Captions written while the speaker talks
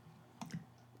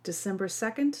December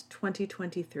 2nd,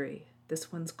 2023.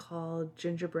 This one's called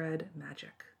Gingerbread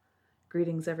Magic.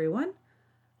 Greetings, everyone.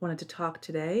 Wanted to talk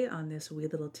today on this wee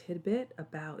little tidbit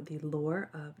about the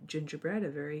lore of gingerbread, a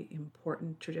very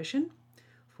important tradition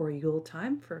for Yule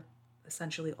time for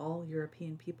essentially all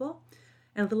European people,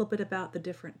 and a little bit about the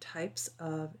different types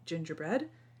of gingerbread.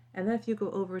 And then if you go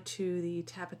over to the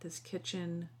Tabitha's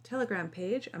Kitchen Telegram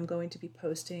page, I'm going to be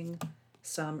posting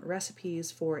some recipes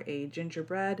for a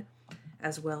gingerbread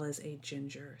as well as a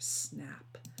ginger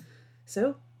snap.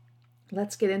 So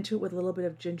let's get into it with a little bit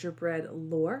of gingerbread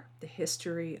lore, the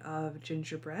history of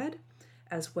gingerbread,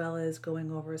 as well as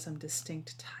going over some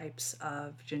distinct types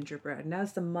of gingerbread. And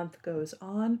as the month goes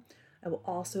on, I will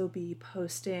also be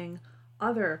posting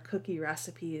other cookie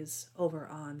recipes over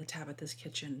on the Tabitha's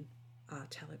Kitchen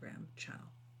Telegram channel.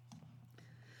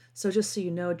 So just so you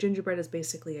know, gingerbread is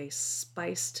basically a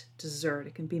spiced dessert.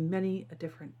 It can be many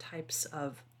different types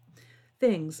of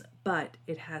things, but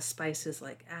it has spices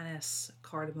like anise,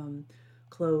 cardamom,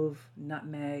 clove,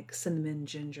 nutmeg, cinnamon,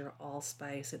 ginger,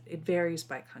 allspice. It varies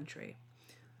by country.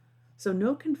 So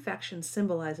no confection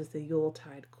symbolizes the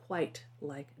Yuletide quite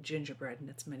like gingerbread in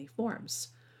its many forms,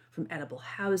 from edible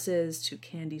houses to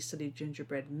candy-studded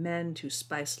gingerbread men to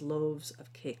spiced loaves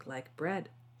of cake-like bread.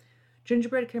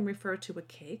 Gingerbread can refer to a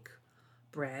cake,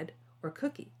 bread, or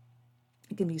cookie.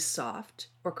 It can be soft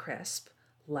or crisp,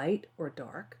 light or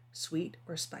dark, sweet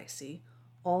or spicy,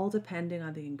 all depending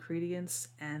on the ingredients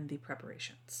and the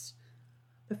preparations.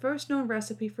 The first known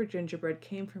recipe for gingerbread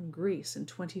came from Greece in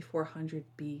 2400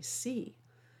 BC.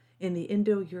 In the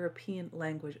Indo-European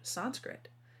language Sanskrit,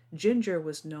 ginger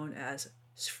was known as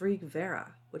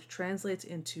svrigvera, which translates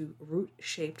into root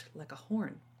shaped like a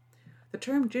horn. The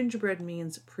term gingerbread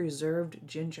means preserved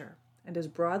ginger and is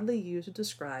broadly used to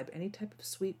describe any type of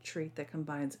sweet treat that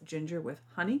combines ginger with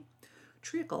honey,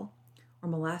 treacle, or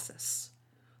molasses.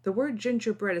 The word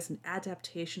gingerbread is an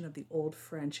adaptation of the Old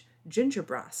French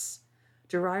gingerbras,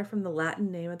 derived from the Latin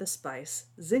name of the spice,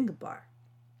 zingbar.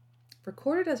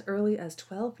 Recorded as early as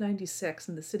 1296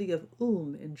 in the city of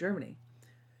Ulm in Germany,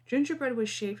 gingerbread was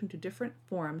shaped into different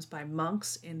forms by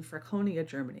monks in Franconia,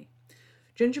 Germany.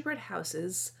 Gingerbread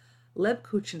houses,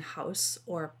 Lebkuchenhaus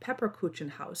or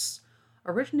Pepperkuchenhaus,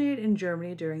 originated in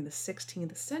Germany during the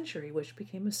 16th century, which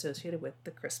became associated with the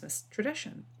Christmas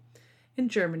tradition. In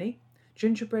Germany,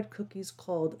 gingerbread cookies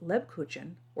called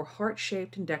Lebkuchen were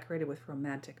heart-shaped and decorated with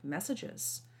romantic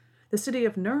messages. The city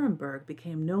of Nuremberg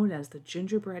became known as the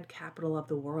gingerbread capital of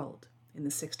the world in the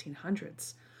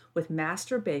 1600s, with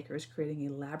master bakers creating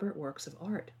elaborate works of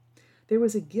art. There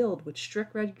was a guild with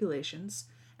strict regulations,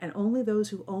 and only those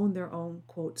who owned their own,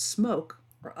 quote, smoke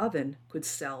or oven could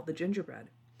sell the gingerbread.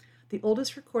 The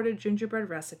oldest recorded gingerbread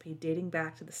recipe, dating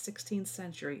back to the 16th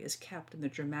century, is kept in the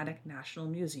Dramatic National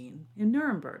Museum in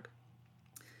Nuremberg.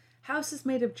 Houses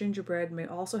made of gingerbread may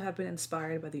also have been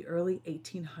inspired by the early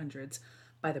 1800s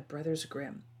by the Brothers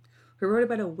Grimm, who wrote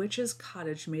about a witch's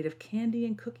cottage made of candy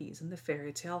and cookies in the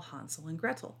fairy tale Hansel and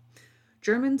Gretel.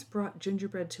 Germans brought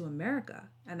gingerbread to America,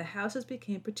 and the houses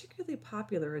became particularly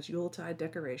popular as Yuletide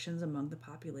decorations among the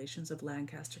populations of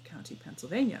Lancaster County,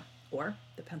 Pennsylvania, or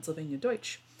the Pennsylvania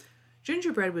Deutsch.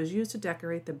 Gingerbread was used to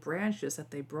decorate the branches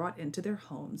that they brought into their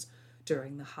homes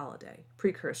during the holiday,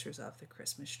 precursors of the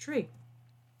Christmas tree.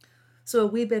 So a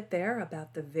wee bit there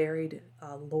about the varied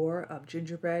lore of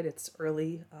gingerbread, its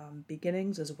early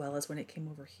beginnings, as well as when it came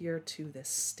over here to the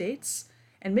States.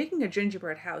 And making a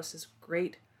gingerbread house is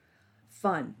great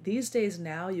fun. These days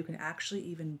now, you can actually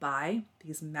even buy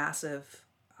these massive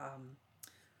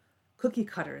cookie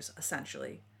cutters,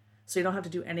 essentially. So you don't have to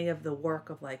do any of the work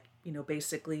of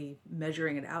basically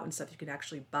measuring it out and stuff. You can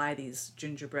actually buy these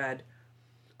gingerbread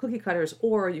cookie cutters,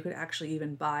 or you could actually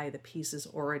even buy the pieces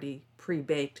already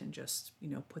pre-baked and just,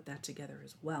 put that together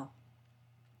as well.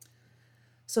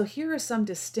 So here are some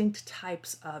distinct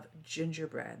types of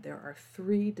gingerbread. There are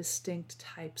 3 distinct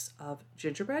types of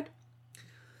gingerbread.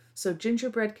 So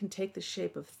gingerbread can take the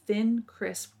shape of thin,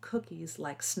 crisp cookies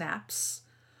like snaps,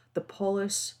 the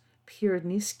Polish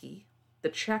pierniczki, the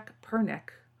Czech pernik,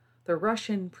 the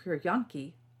Russian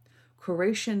pryanki,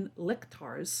 Croatian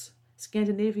liktars,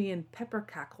 Scandinavian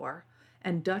pepperkakor,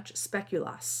 and Dutch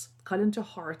spekulas, cut into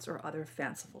hearts or other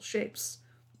fanciful shapes.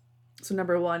 So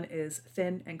number 1 is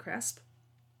thin and crisp.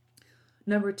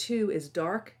 Number 2 is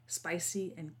dark,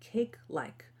 spicy, and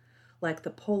cake-like the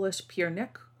Polish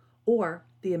piernik, or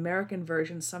the American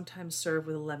version sometimes served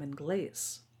with a lemon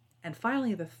glaze. And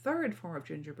finally, the third form of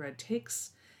gingerbread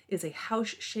is a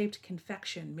house-shaped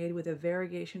confection made with a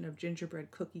variation of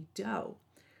gingerbread cookie dough.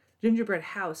 Gingerbread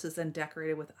house is then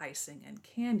decorated with icing and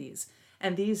candies,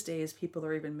 And these days, people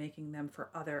are even making them for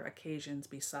other occasions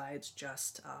besides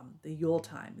just the Yule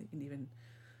time. You can even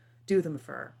do them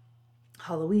for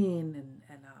Halloween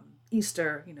and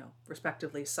Easter,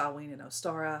 respectively, Samhain and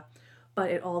Ostara. But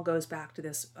it all goes back to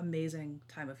this amazing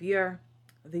time of year,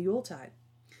 the Yuletide.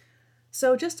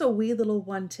 So just a wee little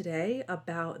one today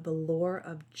about the lore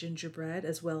of gingerbread,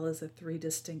 as well as the 3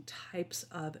 distinct types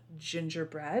of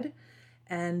gingerbread.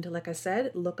 And like I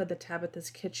said, look at the Tabitha's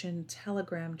Kitchen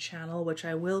Telegram channel, which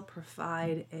I will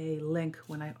provide a link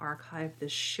when I archive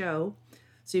this show.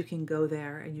 So you can go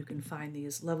there and you can find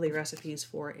these lovely recipes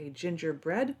for a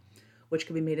gingerbread, which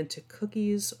can be made into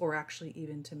cookies or actually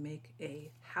even to make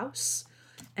a house,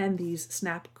 and these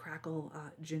snap crackle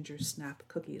ginger snap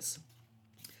cookies.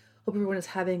 Hope everyone is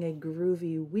having a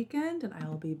groovy weekend, and I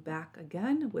will be back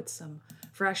again with some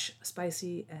fresh,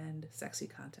 spicy, and sexy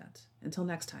content. Until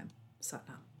next time,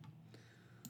 Satnam.